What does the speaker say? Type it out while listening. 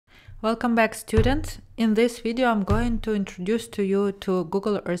Welcome back, students. In this video, I'm going to introduce to you to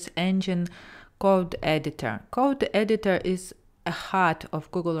Google Earth Engine Code Editor. Code Editor is a heart of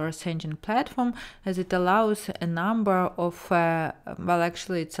Google Earth Engine platform, as it allows a number of,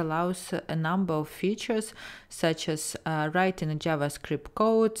 it allows a number of features, such as writing JavaScript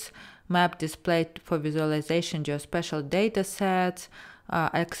codes, map display for visualization geospatial data sets,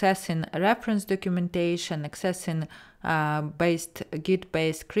 accessing reference documentation, accessing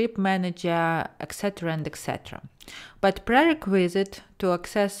Git-based script manager, etc. and etc. But prerequisite to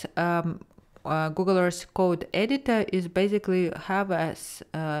access Google Earth Code Editor is basically have a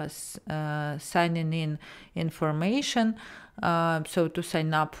signing in information, so to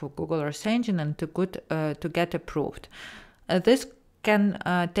sign up for Google Earth Engine and to get approved. This can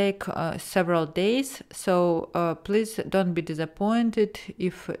take several days, so please don't be disappointed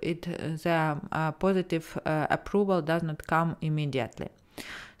if the positive approval does not come immediately.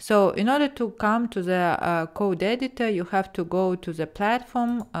 So in order to come to the code editor, you have to go to the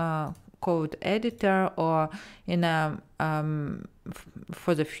platform code editor, or in a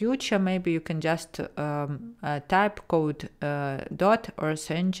for the future maybe you can just type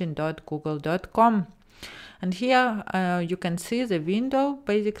code.earthengine.google.com. And here you can see the window,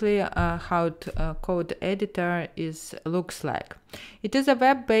 basically how code editor looks like. It is a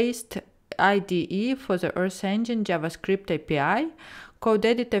web-based IDE for the Earth Engine JavaScript API. Code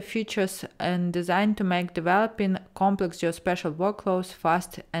editor features and designed to make developing complex geospatial workflows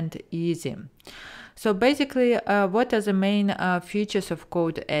fast and easy. So basically, what are the main features of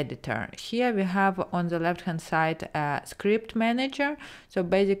code editor? Here we have on the left hand side a script manager. So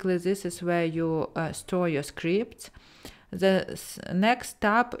basically this is where you store your scripts. The next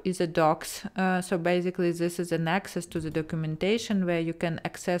tab is a docs. So basically this is an access to the documentation where you can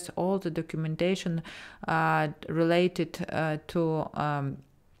access all the documentation related to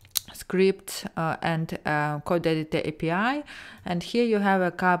scripts and code editor API. And here you have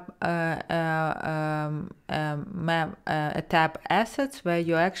a tab assets, where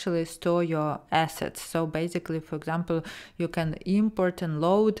you actually store your assets. So basically, for example, you can import and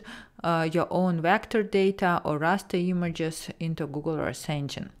load your own vector data or raster images into Google Earth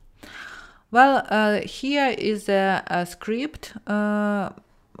Engine. Well, here is a script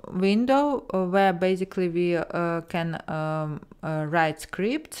window where basically we can write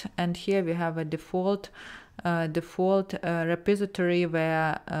scripts, and here we have a default repository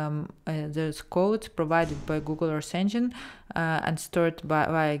where there's codes provided by Google Earth Engine and stored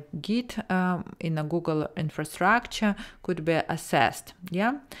by Git in a Google infrastructure could be accessed.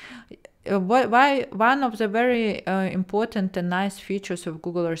 Why one of the very important and nice features of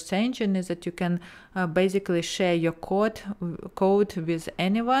Google Earth Engine is that you can basically share your code with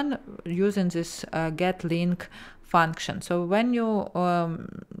anyone using this get link function. So when you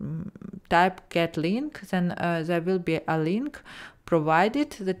type get link, then there will be a link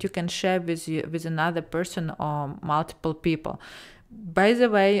provided that you can share with another person or multiple people. By the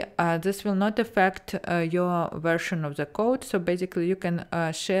way, this will not affect your version of the code. So basically you can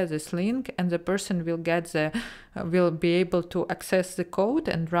share this link, and the person will be able to access the code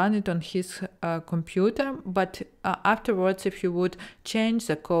and run it on his computer. But afterwards, if you would change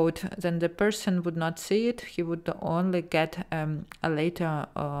the code, then the person would not see it. He would only get a later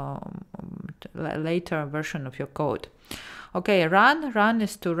version of your code. Okay, run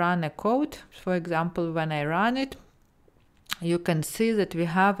is to run a code. For example, when I run it, you can see that we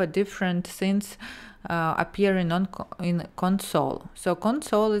have a different things appearing in console. So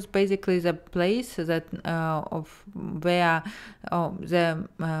console is basically the place that where the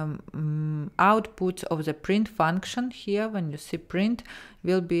outputs of the print function, here when you see print,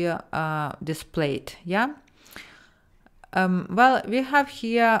 will be displayed. Well, we have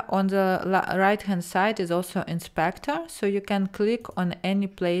here on the right hand side is also inspector, so you can click on any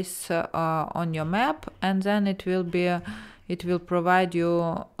place on your map, and then it will provide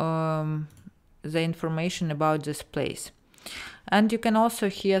you the information about this place. And you can also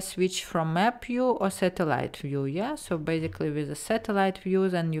here switch from map view or satellite view. So basically with the satellite view,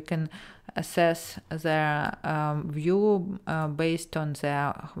 then you can assess the view based on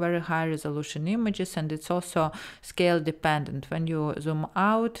the very high resolution images, and it's also scale dependent. When you zoom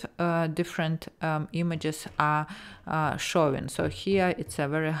out, different images are showing. So here it's a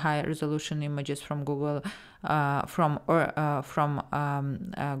very high resolution images from Google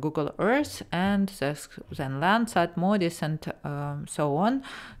Google Earth, and then Landsat, MODIS, and so on,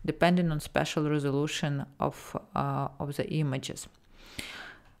 depending on spatial resolution of the images.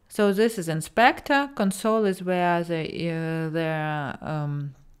 So this is inspector. Console is where the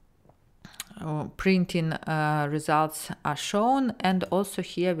printing results are shown. And also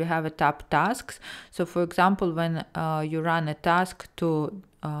here we have a tab tasks. So for example, when you run a task to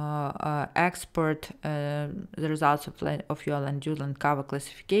export the results of your Landulan cover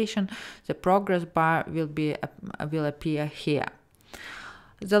classification, the progress bar will appear here.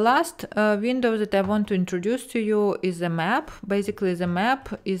 The last window that I want to introduce to you is the map. Basically, the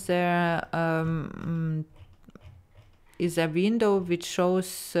map is a window which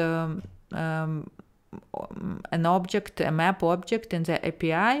shows an object, a map object in the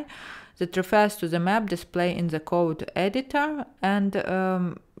API that refers to the map display in the code editor, and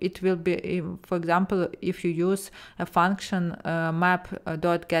it will be, for example, if you use a function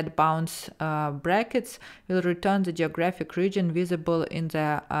map.getBounds brackets, will return the geographic region visible in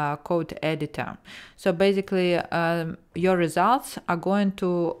the code editor. So basically, your results are going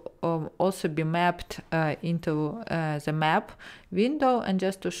to also be mapped into the map window. And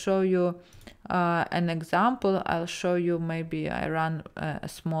just to show you an example, I'll show you, maybe I run a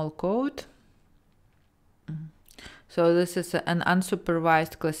small code. So this is an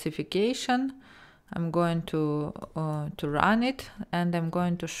unsupervised classification. I'm going to run it, and I'm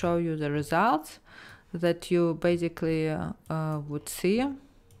going to show you the results that you basically would see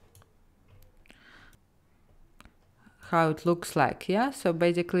how it looks like. Yeah, so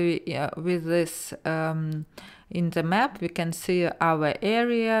basically with this in the map we can see our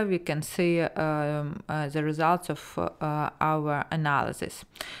area, we can see the results of our analysis.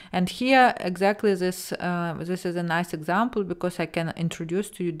 And here exactly this is a nice example, because I can introduce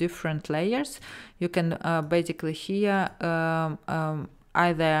to you different layers. You can basically here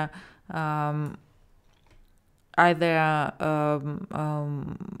either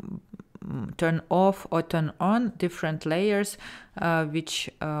turn off or turn on different layers which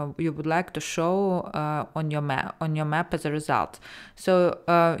you would like to show on your map as a result. So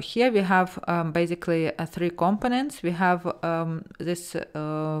here we have basically three components. We have this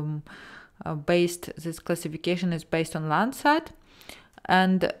classification is based on Landsat,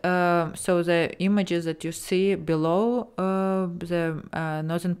 and so the images that you see below the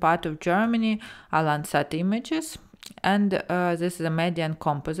northern part of Germany are Landsat images. And this is a median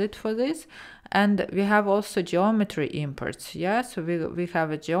composite for this. And we have also geometry imports. Yeah, so we have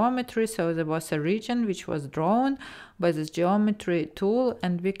a geometry. So there was a region which was drawn by this geometry tool,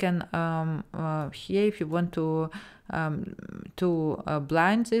 and we can here, if you want to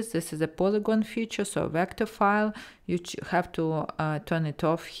blind this is a polygon feature, so a vector file. You have to turn it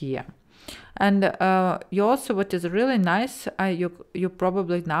off here. And you also, what is really nice, you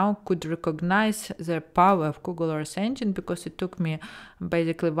probably now could recognize the power of Google Earth Engine, because it took me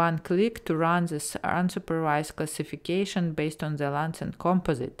basically one click to run this unsupervised classification based on the Landsat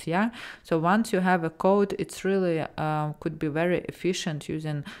composite. Yeah, so once you have a code, it's really could be very efficient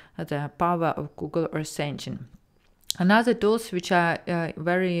using the power of Google Earth Engine. Another tools which are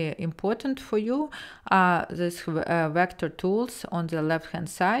very important for you are these vector tools on the left-hand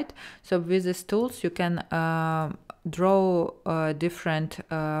side. So with these tools, you can draw different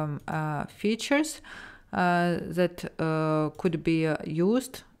features that could be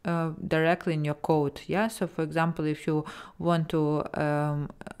used directly in your code. Yeah, so for example, if you want to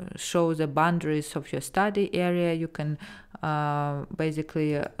show the boundaries of your study area, you can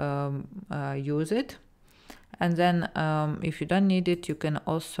basically use it. And then if you don't need it, you can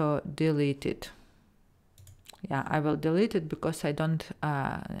also delete it. Yeah, I will delete it because I don't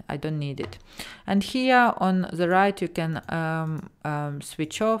need it. And here on the right, you can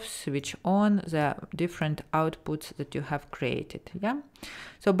switch off, switch on the different outputs that you have created. Yeah.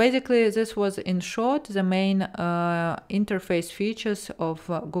 So basically, this was in short the main interface features of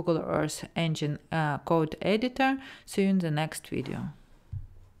Google Earth Engine code editor. See you in the next video.